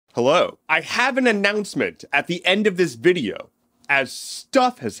Hello. I have an announcement at the end of this video, as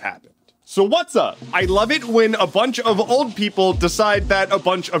stuff has happened. So what's up? I love it when a bunch of old people decide that a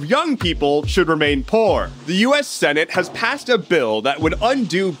bunch of young people should remain poor. The US Senate has passed a bill that would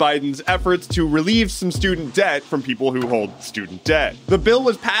undo Biden's efforts to relieve some student debt from people who hold student debt. The bill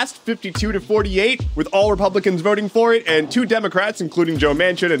was passed 52-48, with all Republicans voting for it, and 2 Democrats, including Joe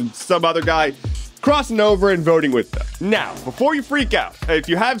Manchin and some other guy, crossing over and voting with them. Now, before you freak out, if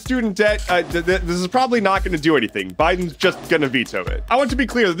you have student debt, this is probably not going to do anything. Biden's just going to veto it. I want to be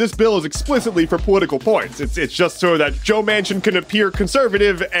clear that this bill is explicitly for political points. It's just so that Joe Manchin can appear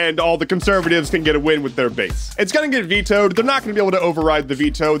conservative and all the conservatives can get a win with their base. It's going to get vetoed. They're not going to be able to override the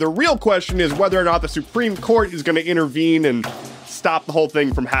veto. The real question is whether or not the Supreme Court is going to intervene and stop the whole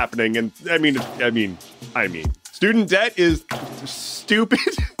thing from happening. And I mean, student debt is stupid.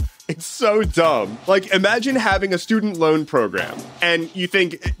 It's so dumb. Like, imagine having a student loan program and you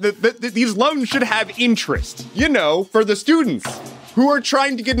think that these loans should have interest, you know, for the students who are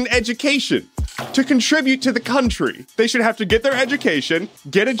trying to get an education, to contribute to the country. They should have to get their education,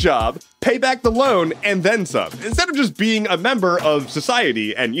 get a job, pay back the loan, and then some. Instead of just being a member of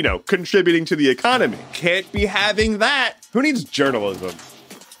society and, you know, contributing to the economy. Can't be having that. Who needs journalism?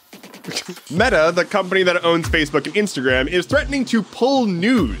 Meta, the company that owns Facebook and Instagram, is threatening to pull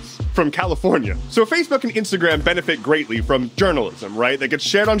news from California. So Facebook and Instagram benefit greatly from journalism, right? That gets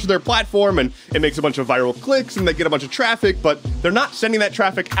shared onto their platform and it makes a bunch of viral clicks and they get a bunch of traffic, but they're not sending that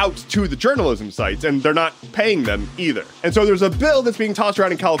traffic out to the journalism sites and they're not paying them either. And so there's a bill that's being tossed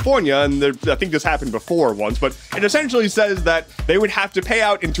around in California, and I think this happened before once, but it essentially says that they would have to pay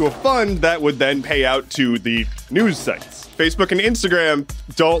out into a fund that would then pay out to the news sites. Facebook and Instagram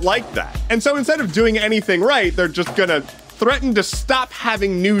don't like that. And so instead of doing anything right, they're just gonna threaten to stop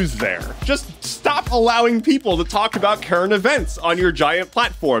having news there. Just stop allowing people to talk about current events on your giant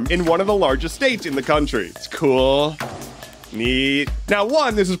platform in one of the largest states in the country. It's cool. Neat. Now,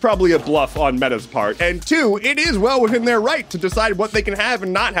 1, this is probably a bluff on Meta's part, and 2, it is well within their right to decide what they can have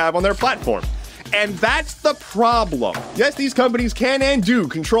and not have on their platform. And that's the problem. Yes, these companies can and do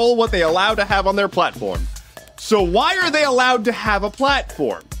control what they allow to have on their platform. So why are they allowed to have a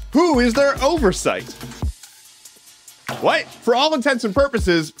platform? Who is their oversight? What? For all intents and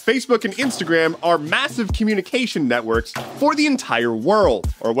purposes, Facebook and Instagram are massive communication networks for the entire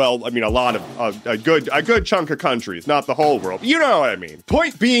world. Or, well, I mean, a good chunk of countries, not the whole world. You know what I mean.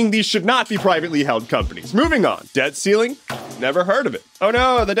 Point being, these should not be privately held companies. Moving on. Debt ceiling? Never heard of it. Oh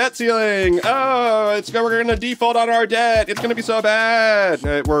no, the debt ceiling. Oh, we're gonna default on our debt. It's gonna be so bad.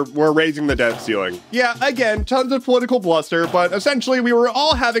 We're raising the debt ceiling. Yeah, again, tons of political bluster, but essentially we were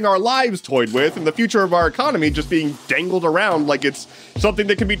all having our lives toyed with and the future of our economy just being dangled around like it's something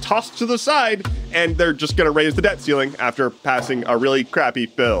that can be tossed to the side, and they're just gonna raise the debt ceiling after passing a really crappy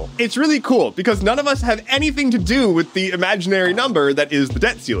bill. It's really cool because none of us have anything to do with the imaginary number that is the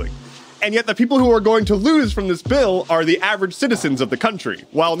debt ceiling. And yet the people who are going to lose from this bill are the average citizens of the country,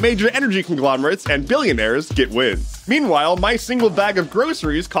 while major energy conglomerates and billionaires get wins. Meanwhile, my single bag of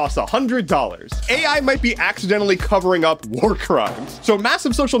groceries costs $100. AI might be accidentally covering up war crimes. So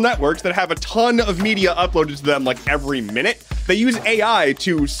massive social networks that have a ton of media uploaded to them like every minute, they use AI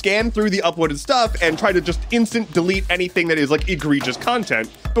to scan through the uploaded stuff and try to just instant delete anything that is like egregious content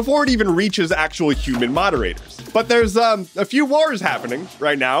before it even reaches actual human moderators. But there's a few wars happening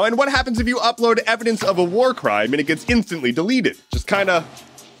right now, and what happens if you upload evidence of a war crime and it gets instantly deleted? Just kinda,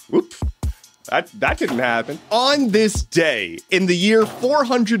 whoop, that didn't happen. On this day, in the year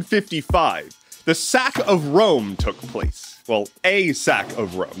 455, the sack of Rome took place. Well, a sack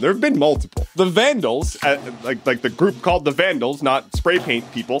of Rome. There have been multiple. The Vandals, like the group called the Vandals, not spray paint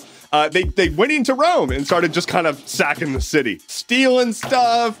people, they went into Rome and started just kind of sacking the city. Stealing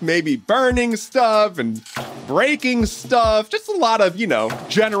stuff, maybe burning stuff, and breaking stuff. Just a lot of, you know,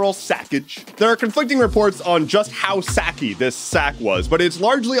 general sackage. There are conflicting reports on just how sacky this sack was, but it's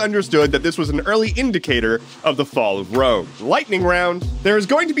largely understood that this was an early indicator of the fall of Rome. Lightning round. There is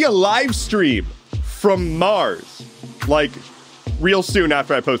going to be a live stream from Mars, like, real soon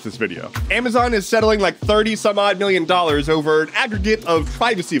after I post this video. Amazon is settling like $30-some-odd million over an aggregate of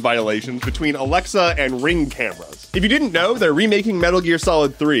privacy violations between Alexa and Ring cameras. If you didn't know, they're remaking Metal Gear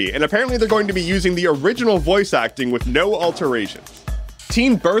Solid 3, and apparently they're going to be using the original voice acting with no alterations.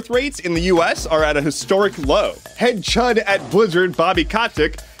 Teen birth rates in the US are at a historic low. Head chud at Blizzard, Bobby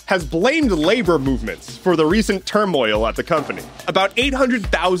Kotick, has blamed labor movements for the recent turmoil at the company. About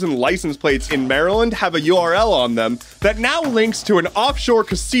 800,000 license plates in Maryland have a URL on them that now links to an offshore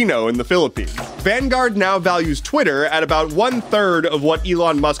casino in the Philippines. Vanguard now values Twitter at about 1/3 of what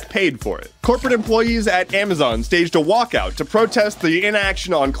Elon Musk paid for it. Corporate employees at Amazon staged a walkout to protest the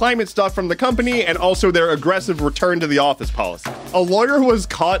inaction on climate stuff from the company and also their aggressive return to the office policy. A lawyer was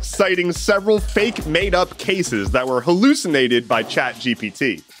caught citing several fake made-up cases that were hallucinated by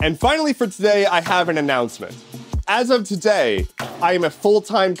ChatGPT. And finally for today, I have an announcement. As of today, I am a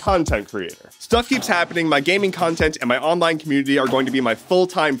full-time content creator. Stuff Keeps Happening, my gaming content, and my online community are going to be my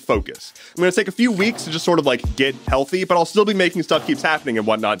full-time focus. I'm going to take a few weeks to just sort of like get healthy, but I'll still be making Stuff Keeps Happening and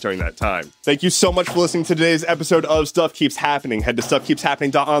whatnot during that time. Thank you so much for listening to today's episode of Stuff Keeps Happening. Head to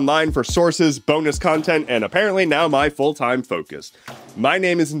stuffkeepshappening.online for sources, bonus content, and apparently now my full-time focus. My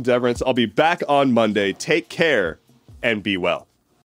name is Endeavorance. I'll be back on Monday. Take care and be well.